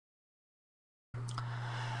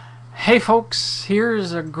Hey folks,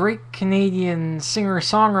 here's a great Canadian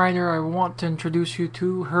singer-songwriter I want to introduce you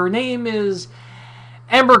to. Her name is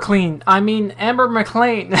Amber McLean.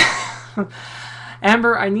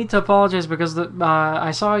 Amber, I need to apologize because I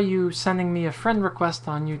saw you sending me a friend request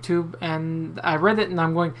on YouTube, and I read it and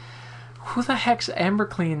I'm going, who the heck's Amber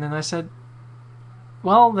Clean? And I said,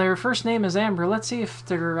 well, their first name is Amber. Let's see if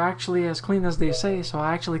they're actually as clean as they say. So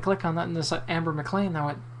I actually click on that and it's Amber McLean. I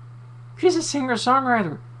went, she's a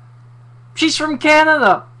singer-songwriter. She's from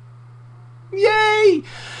Canada! Yay!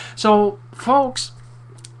 So, folks,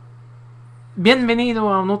 bienvenido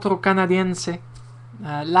a un otro canadiense,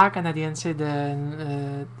 la canadiense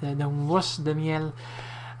de un voz de miel,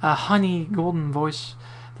 a honey golden voice,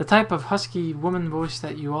 the type of husky woman voice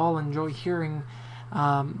that you all enjoy hearing,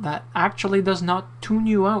 that actually does not tune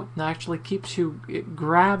you out, and actually keeps you, it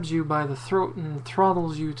grabs you by the throat and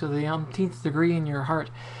throttles you to the umpteenth degree in your heart.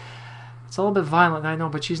 It's a little bit violent, I know,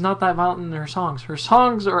 but she's not that violent in her songs. Her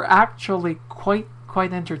songs are actually quite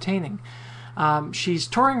entertaining. She's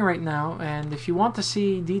touring right now, and if you want to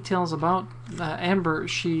see details about Amber,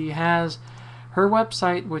 she has her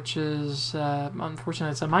website, which is,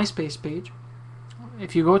 unfortunately, it's a MySpace page.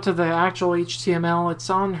 If you go to the actual HTML, it's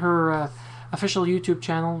on her official YouTube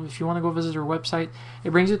channel. If you want to go visit her website,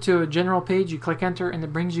 it brings you to a general page. You click enter, and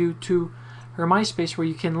it brings you to her MySpace, where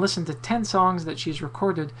you can listen to 10 songs that she's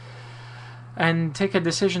recorded and take a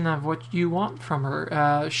decision of what you want from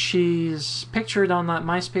her. She's pictured on that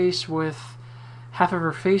MySpace with half of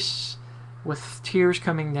her face with tears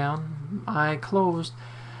coming down, eye closed.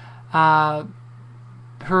 Her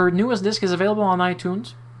newest disc is available on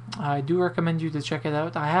iTunes. I do recommend you to check it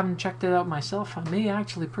out. I haven't checked it out myself. I may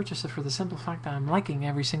actually purchase it for the simple fact that I'm liking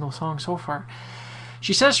every single song so far.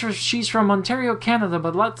 She says she's from Ontario, Canada,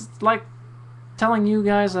 but like telling you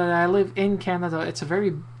guys that I live in Canada, it's a very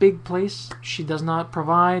big place. She does not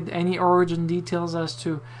provide any origin details as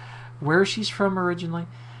to where she's from originally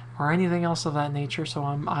or anything else of that nature, so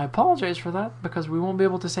I apologize for that, because we won't be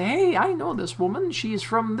able to say, hey, I know this woman, she's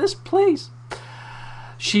from this place.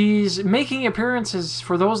 She's making appearances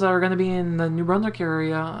for those that are going to be in the New Brunswick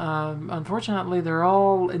area. Unfortunately, they're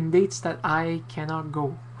all in dates that I cannot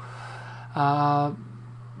go.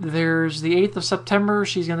 There's the 8th of September.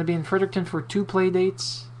 She's going to be in Fredericton for 2 play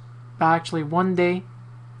dates. Actually, 1 day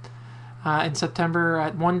in September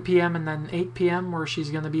at 1 p.m. and then 8 p.m. where she's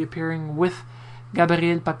going to be appearing with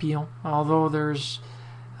Gabriel Papillon. Although there's,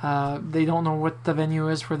 they don't know what the venue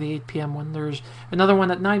is for the 8 p.m. one. There's another one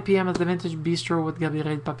at 9 p.m. at the Vintage Bistro with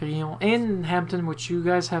Gabriel Papillon in Hampton, which you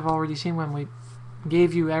guys have already seen when we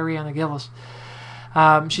gave you Ariana Gillis.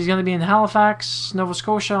 She's going to be in Halifax, Nova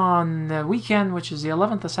Scotia on the weekend, which is the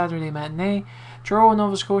 11th, a Saturday matinee. Truro,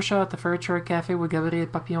 Nova Scotia at the Fairtrade Cafe with Gabriel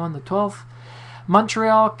Papillon on the 12th.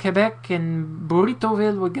 Montreal, Quebec, and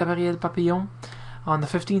Burritoville with Gabriel Papillon on the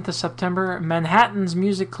 15th of September. Manhattan's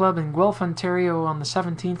Music Club in Guelph, Ontario on the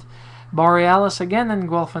 17th. Borealis again in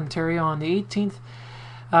Guelph, Ontario on the 18th.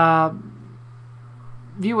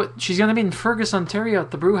 She's going to be in Fergus, Ontario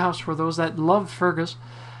at the Brew House for those that love Fergus.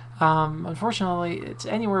 Unfortunately, it's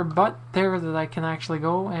anywhere but there that I can actually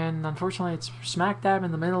go, and unfortunately it's smack dab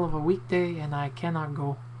in the middle of a weekday and I cannot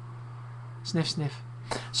go. Sniff sniff.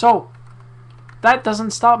 So that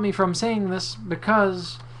doesn't stop me from saying this,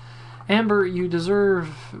 because Amber, you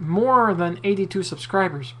deserve more than 82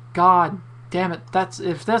 subscribers. God damn it.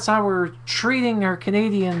 If that's how we're treating our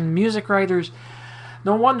Canadian music writers,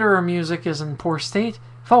 no wonder our music is in poor state.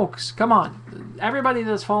 Folks, come on. Everybody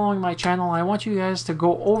that's following my channel, I want you guys to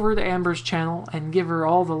go over to Amber's channel and give her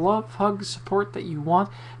all the love, hug, support that you want.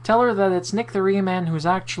 Tell her that it's Nick the Reman who's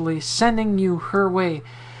actually sending you her way,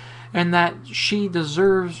 and that she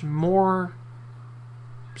deserves more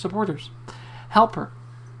supporters. Help her.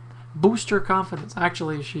 Boost her confidence.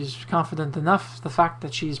 Actually, she's confident enough. The fact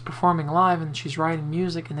that she's performing live and she's writing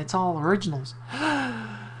music and it's all originals.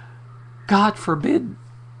 God forbid.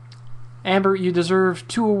 Amber, you deserve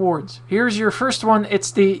 2 awards. Here's your first one.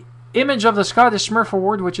 It's the Image of the Scottish Smurf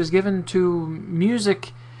Award, which is given to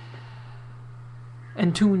music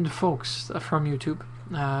and tuned folks from YouTube.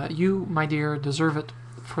 You, my dear, deserve it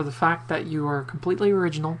for the fact that you are completely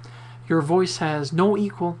original. Your voice has no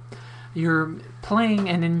equal. You're playing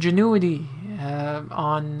an ingenuity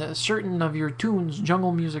on certain of your tunes,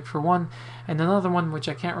 jungle music for one, and another one which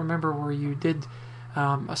I can't remember, where you did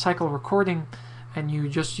a cycle recording and you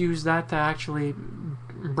just use that to actually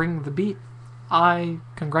bring the beat. I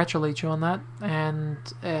congratulate you on that, and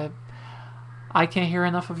I can't hear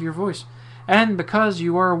enough of your voice. And because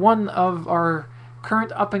you are one of our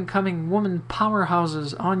current up-and-coming woman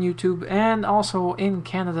powerhouses on YouTube and also in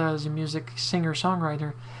Canada as a music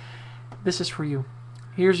singer-songwriter, this is for you.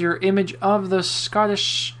 Here's your image of the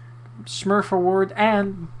Scottish Smurf Award,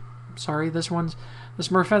 and sorry, this one's the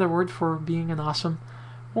Smurfette Award for being an awesome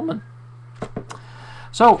woman.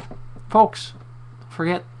 So, folks,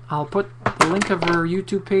 forget, I'll put the link of her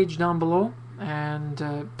YouTube page down below,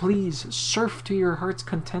 and please surf to your heart's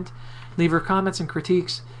content. Leave her comments and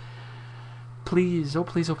critiques. Please, oh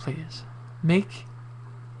please, oh please, make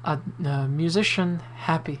a musician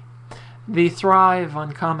happy. They thrive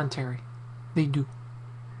on commentary. They do.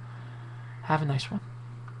 Have a nice one.